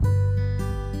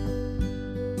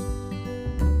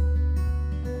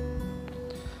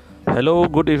Hello,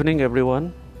 good evening,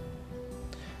 everyone.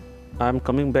 I'm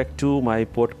coming back to my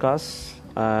podcast,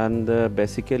 and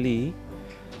basically,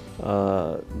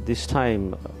 this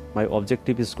time my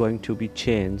objective is going to be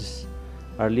changed.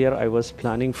 Earlier, I was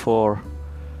planning for,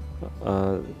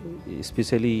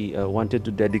 especially wanted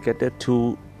to dedicate it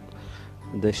to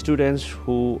the students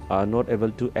who are not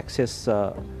able to access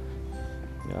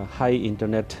high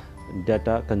internet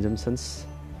data consumptions,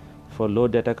 for low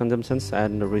data consumptions.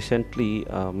 And recently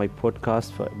my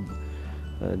podcast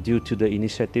due to the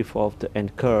initiative of the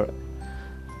Anchor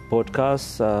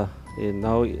podcast,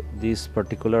 now this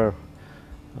particular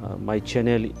my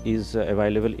channel is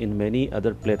available in many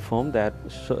other platforms, that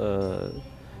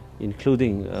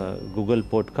including Google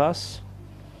Podcasts.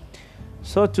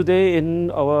 So today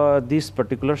in our this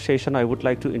particular session, I would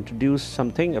like to introduce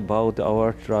something about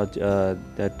our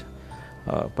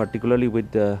particularly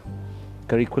with the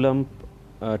curriculum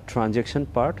transaction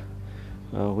part,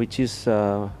 which is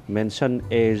mentioned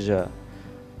as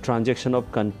transaction of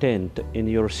content in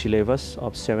your syllabus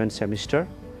of 7th semester.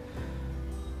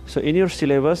 So in your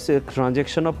syllabus,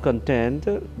 transaction of content,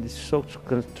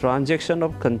 transaction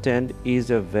of content is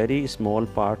a very small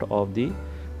part of the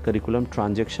curriculum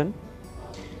transaction.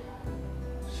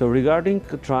 So regarding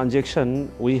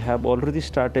transaction, we have already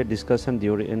started discussion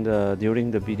during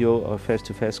the video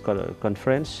face-to-face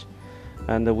conference,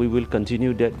 and we will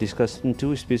continue that discussion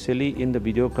too, especially in the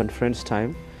video conference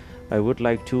time. I would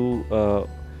like to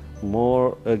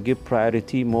more give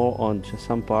priority more on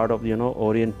some part of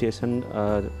orientation,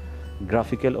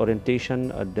 graphical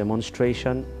orientation,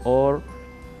 demonstration, or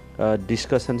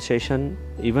discussion session,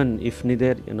 even if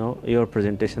needed your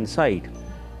presentation side.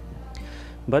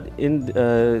 But in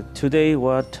today,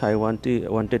 what I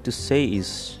wanted to say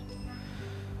is,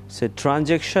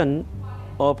 transaction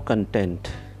of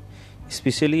content,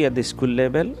 especially at the school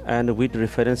level and with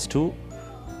reference to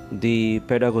the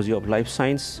pedagogy of life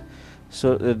science.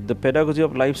 So the pedagogy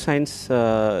of life science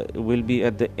will be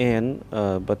at the end,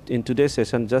 but in today's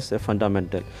session just a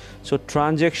fundamental. So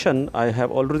transaction, I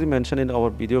have already mentioned in our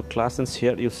video class, and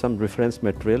here is some reference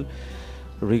material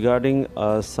regarding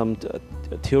some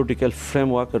theoretical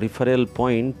framework referral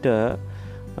point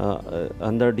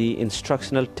under the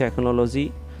instructional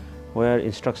technology, where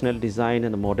instructional design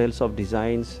and the models of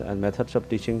designs and methods of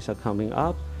teachings are coming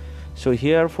up. So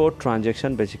here for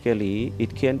transaction, basically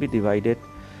it can be divided.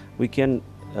 We can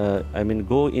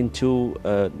go into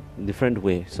a different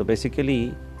way. So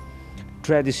basically,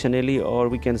 traditionally, or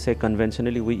we can say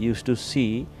conventionally, we used to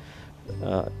see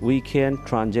we can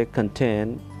transact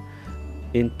content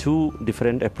in two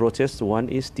different approaches. One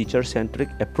is teacher-centric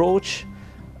approach,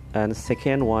 and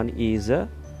second one is a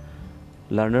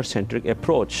learner-centric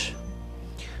approach.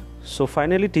 So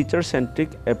finally, teacher-centric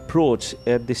approach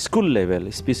at the school level,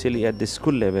 especially at the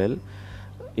school level,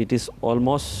 it is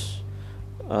almost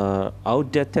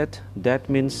outdated. That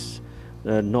means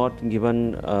not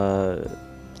given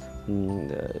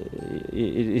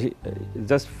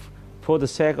just for the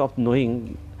sake of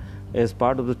knowing as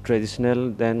part of the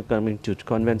traditional, then coming to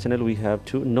conventional, we have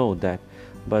to know that.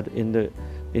 But in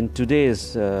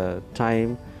today's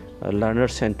time,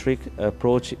 learner-centric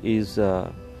approach is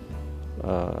the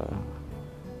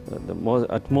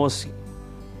utmost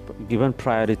given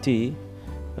priority,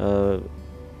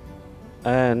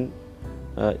 and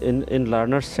in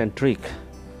learner-centric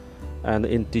and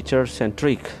in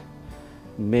teacher-centric,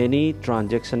 many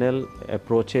transactional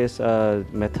approaches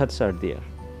methods are there,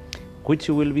 which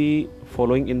you will be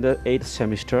following in the 8th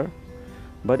semester.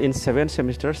 But in 7th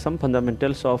semester, some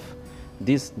fundamentals of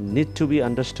this need to be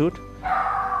understood,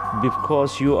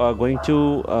 because you are going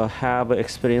to have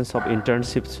experience of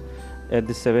internships at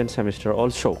the 7th semester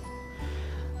also.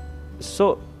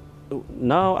 So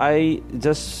now I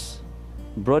just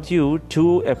brought you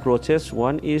two approaches.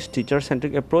 One is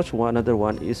teacher-centric approach, one other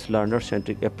one is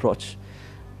learner-centric approach.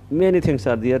 Many things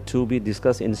are there to be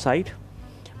discussed inside.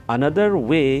 Another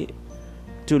way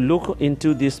to look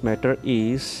into this matter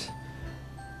is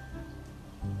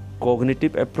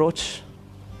cognitive approach,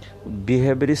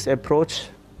 behaviorist approach,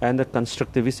 and the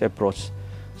constructivist approach.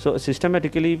 So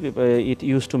systematically, it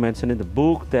used to mention in the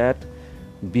book that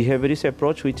behaviorist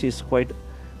approach, which is quite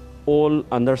all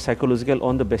under psychological,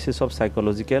 on the basis of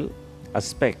psychological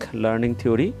aspect, learning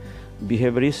theory,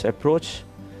 behaviorist approach,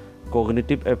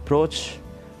 cognitive approach,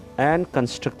 and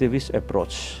constructivist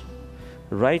approach.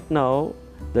 Right now,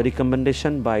 the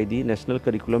recommendation by the National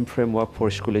Curriculum Framework for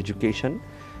School Education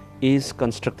is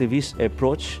constructivist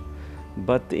approach,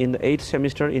 but in the 8th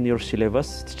semester in your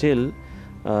syllabus, still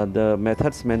the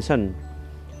methods mentioned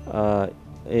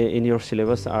in your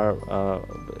syllabus are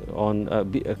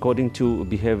according to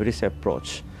behaviorist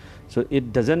approach. So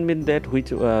it doesn't mean that which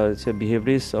say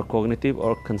behaviorist or cognitive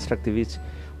or constructivist,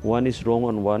 one is wrong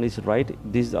and one is right.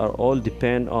 These are all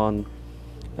depend on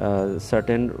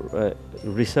certain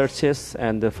researches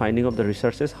and the finding of the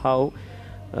researches. How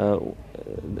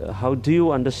do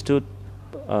you understand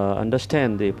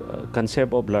the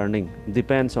concept of learning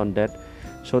depends on that.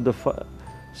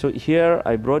 So here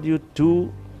I brought you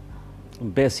two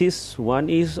bases. One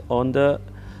is on the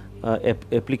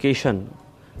application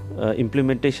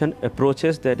implementation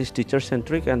approaches, that is teacher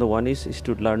centric, and the one is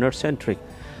student learner centric.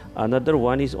 Another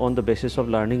one is on the basis of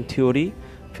learning theory,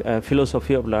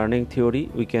 philosophy of learning theory,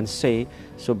 we can say.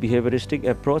 So behavioristic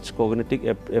approach,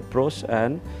 cognitive approach,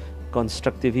 and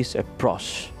constructivist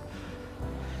approach.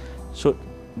 So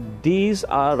these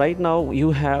are, right now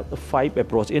you have 5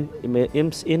 approach.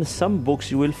 In some books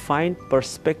you will find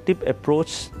perspective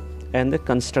approach and the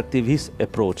constructivist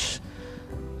approach.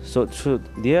 So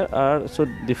there are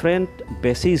different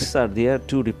bases are there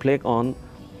to reflect on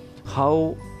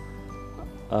how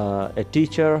a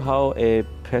teacher, how a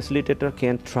facilitator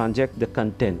can transact the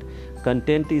content.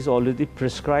 Content is already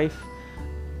prescribed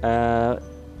in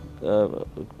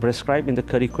the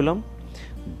curriculum,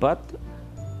 but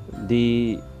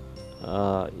the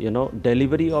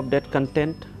delivery of that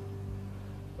content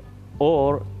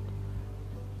or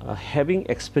having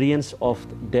experience of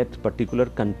that particular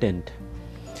content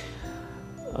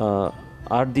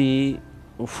are the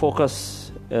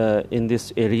focus in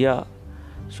this area.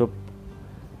 So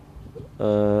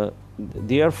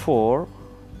therefore,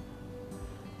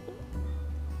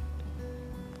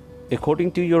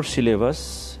 according to your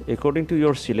syllabus,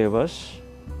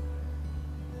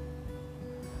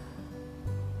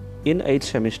 in 8th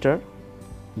semester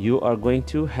you are going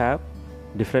to have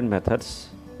different methods.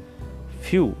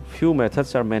 Few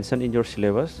methods are mentioned in your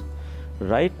syllabus.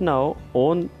 Right now,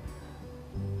 on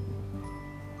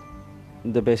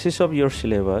the basis of your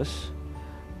syllabus,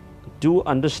 to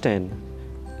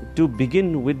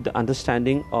begin with the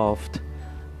understanding of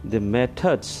the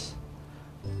methods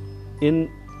in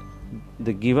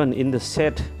the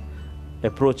set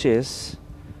approaches.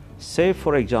 Say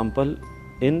for example,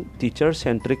 in teacher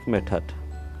centric method,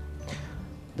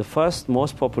 the first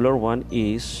most popular one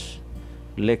is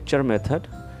lecture method,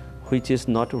 which is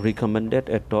not recommended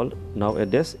at all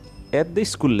nowadays at the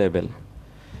school level.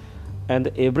 And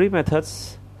every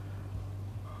methods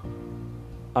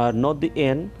are not the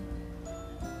end,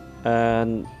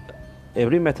 and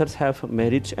every methods have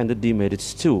merits and the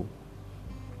demerits too.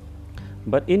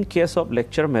 But in case of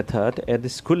lecture method at the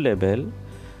school level,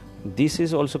 this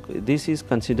is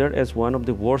considered as one of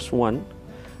the worst one.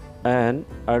 And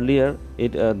earlier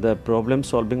the problem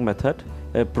solving method,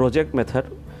 project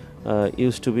method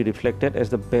used to be reflected as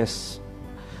the best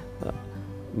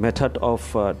method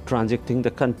of transacting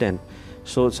the content.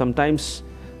 So sometimes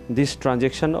this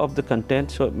transaction of the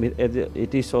content, so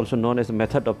it is also known as a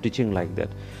method of teaching, like that.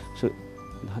 So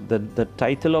the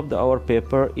title of our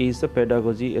paper is the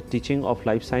pedagogy, teaching of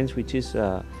life science, which is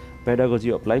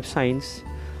pedagogy of life science.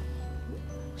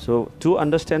 So to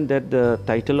understand that the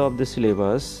title of the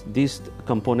syllabus, these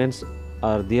components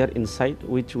are there inside,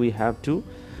 which we have to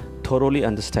thoroughly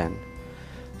understand.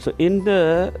 So in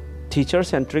the teacher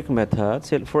centric method,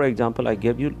 say for example, I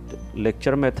gave you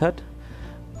lecture method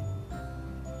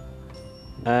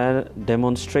and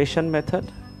demonstration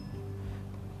method.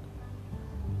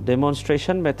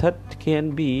 Demonstration method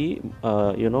can be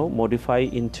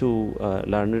modified into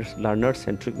learner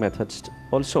centric methods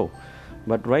also.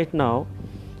 But right now,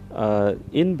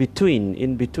 in between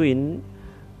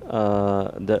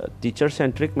the teacher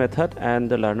centric method and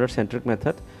the learner centric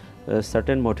method,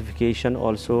 certain modification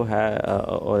also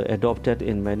adopted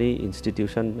in many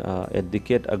institutions a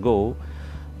decade ago.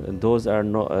 Those are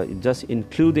just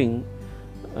including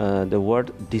the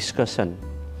word discussion.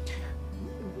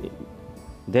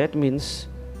 That means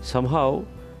somehow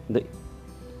the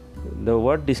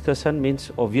word discussion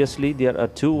means obviously there are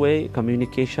two-way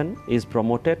communication is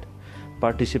promoted,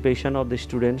 participation of the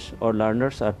students or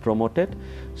learners are promoted.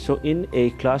 So in a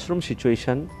classroom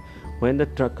situation, when the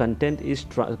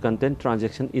content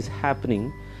transaction is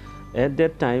happening, at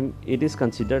that time it is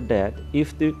considered that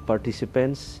if the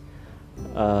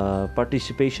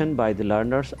participation by the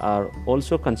learners are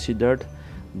also considered,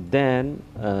 then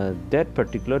that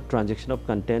particular transaction of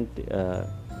content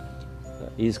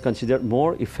is considered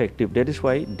more effective. That is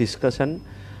why discussion,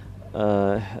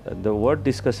 the word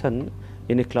discussion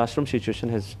in a classroom situation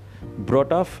has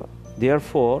brought up.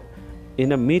 Therefore,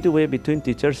 in a midway between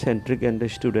teacher centric and the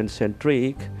student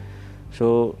centric,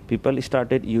 so people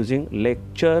started using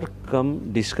lecture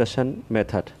cum discussion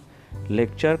method.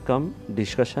 Lecture cum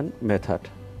discussion method.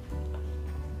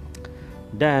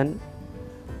 Then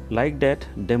like that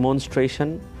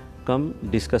demonstration come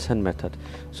discussion method.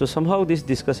 So somehow this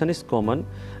discussion is common,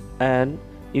 and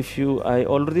I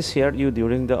already shared you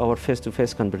during our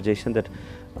face-to-face conversation that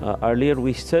earlier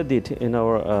we studied in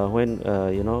our when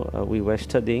we were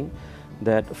studying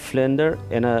that Flender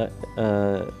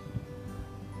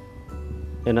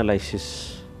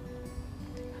analysis,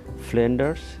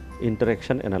 Flender's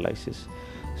interaction analysis.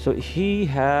 So he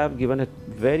have given a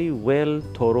very well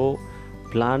thorough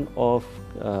plan of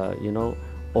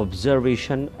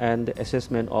observation and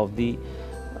assessment of the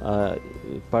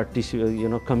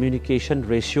communication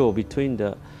ratio between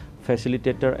the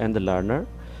facilitator and the learner,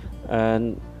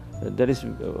 and that is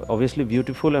obviously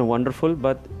beautiful and wonderful.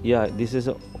 But yeah, this is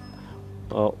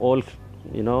all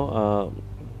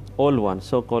one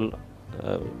so-called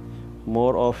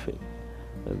more of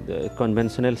the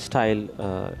conventional style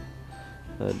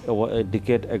a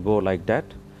decade ago, like that.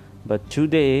 But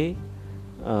today,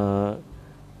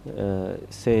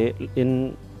 say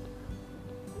in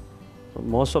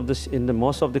most of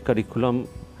the curriculum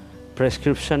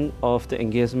prescription of the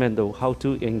engagement, though how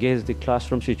to engage the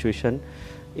classroom situation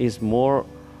is more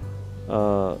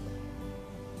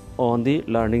on the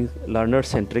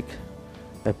learner-centric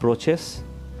approaches.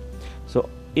 So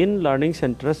in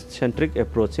learning-centric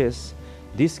approaches,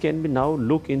 this can be now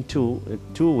looked into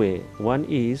two ways. One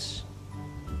is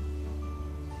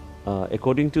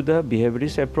according to the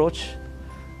behaviorist approach.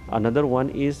 Another one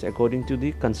is according to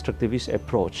the constructivist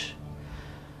approach.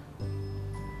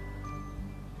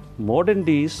 More than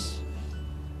this,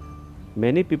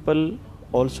 many people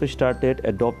also started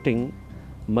adopting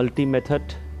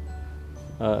multi-method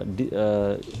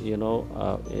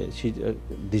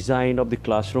design of the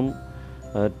classroom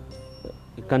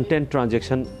content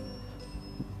transaction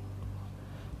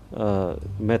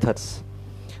methods.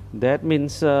 That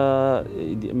means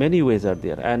many ways are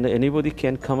there, and anybody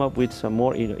can come up with some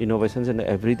more innovations, and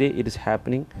every day it is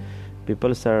happening.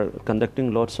 People are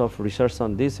conducting lots of research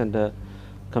on this and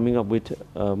coming up with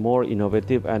more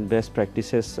innovative and best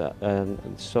practices,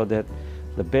 so that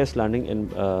the best learning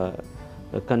and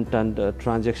content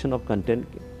transaction of content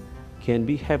can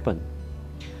be happen.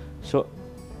 So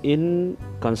in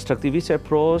constructivist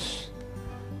approach,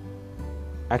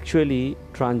 actually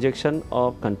transaction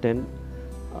of content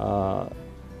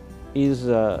is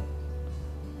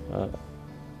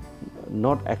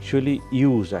not actually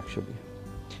used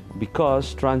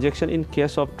because transaction, in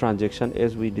case of transaction,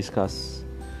 as we discuss,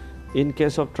 in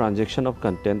case of transaction of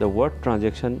content, the word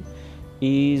transaction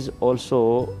is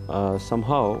also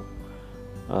somehow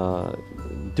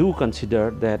do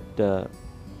consider that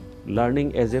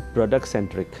learning as a product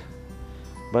centric.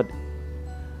 But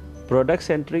product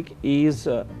centric is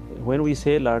when we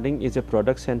say learning is a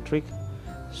product centric,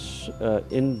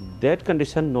 in that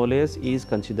condition knowledge is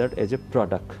considered as a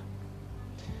product.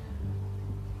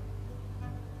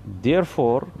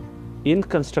 Therefore, in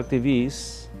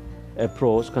constructivism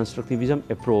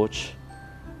approach,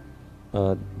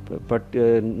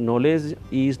 knowledge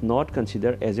is not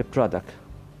considered as a product.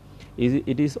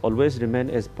 It is always remain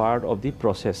as part of the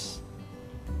process.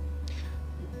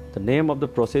 The name of the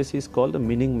process is called the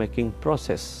meaning making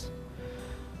process.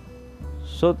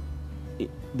 So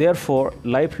therefore,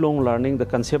 lifelong learning, the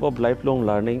concept of lifelong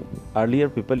learning, earlier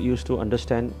people used to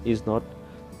understand is not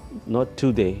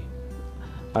today.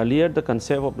 Earlier the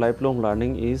concept of lifelong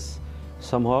learning is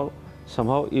somehow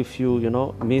if you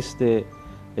miss the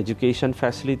education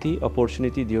facility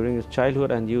opportunity during your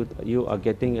childhood, and you are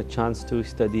getting a chance to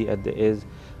study at the age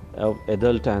of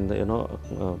adult and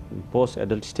post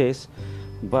adult stage.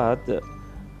 But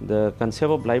the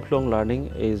concept of lifelong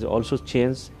learning is also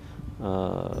changed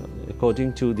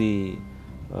according to the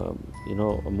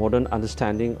modern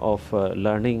understanding of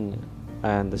learning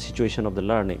and the situation of the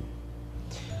learning.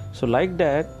 So like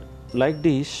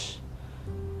this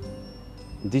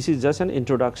is just an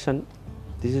introduction.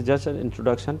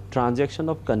 Transaction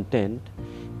of content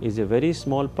is a very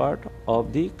small part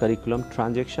of the curriculum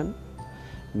transaction.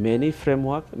 Many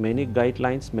framework, many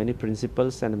guidelines, many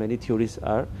principles and many theories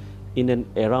are in and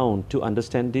around to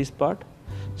understand this part.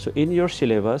 So in your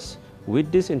syllabus,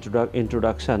 with this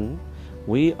introduction,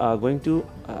 we are going to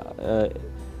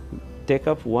take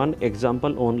up one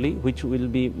example only, which will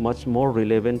be much more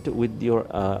relevant with your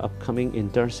upcoming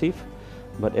internship.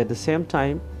 But at the same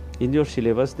time, in your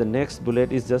syllabus, the next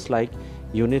bullet is just like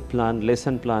unit plan,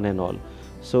 lesson plan and all.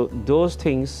 So those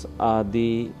things are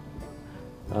the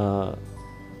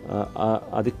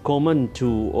common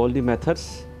to all the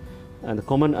methods and the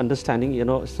common understanding,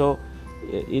 so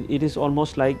it is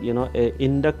almost like a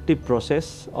inductive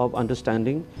process of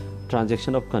understanding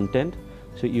transaction of content.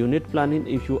 So unit planning,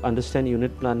 if you understand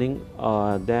unit planning,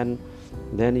 then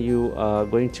then you are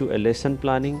going to a lesson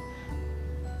planning.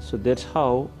 So that's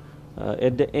how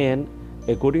at the end,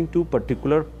 according to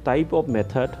particular type of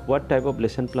method, what type of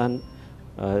lesson plan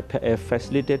a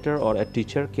facilitator or a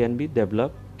teacher can be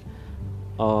developed,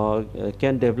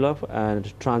 can develop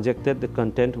and transacted the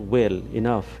content well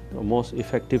enough, most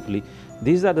effectively.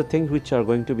 These are the things which are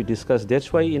going to be discussed.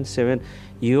 That's why in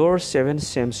your 7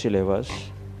 SEM syllabus,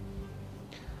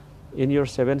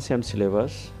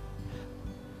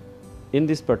 in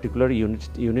this particular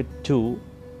unit 2,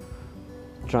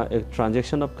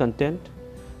 transaction of content,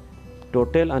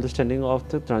 total understanding of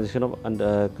the transaction of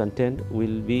content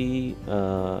will be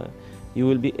you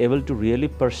will be able to really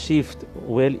perceive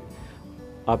well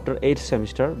after 8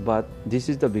 semester, but this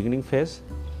is the beginning phase.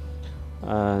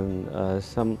 And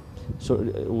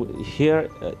here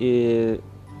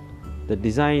the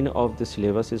design of the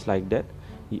syllabus is like that.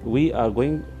 We are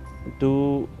going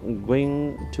to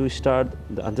start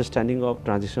the understanding of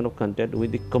transaction of content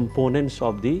with the components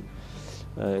of the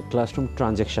classroom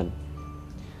transaction.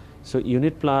 So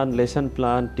unit plan, lesson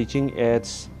plan, teaching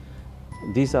aids,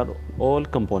 these are all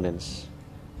components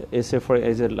as a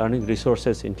learning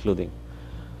resources including.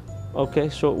 Okay,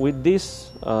 so with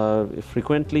this,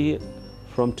 frequently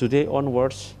from today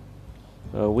onwards,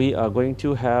 we are going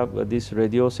to have these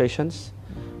radio sessions.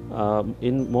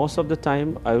 In most of the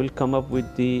time, I will come up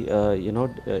with the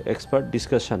expert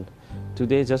discussion.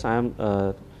 Today, just I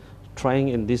am trying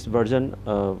in this version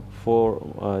for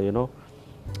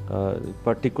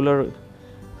particular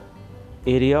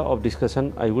area of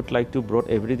discussion I would like to brought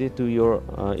every day to your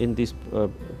in this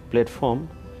platform.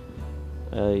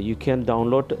 You can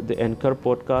download the Anchor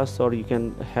podcast, or you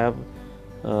can have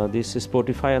this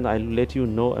Spotify, and I'll let you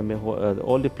know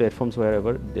all the platforms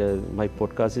wherever my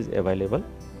podcast is available.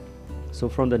 So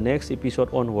from the next episode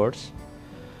onwards,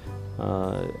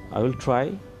 I will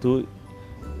try to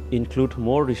include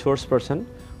more resource person.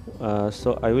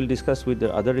 So I will discuss with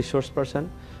the other resource person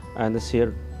and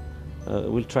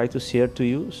will try to share to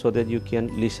you, so that you can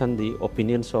listen the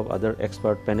opinions of other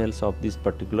expert panels of this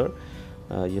particular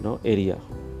area.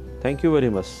 Thank you very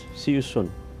much. See you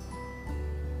soon.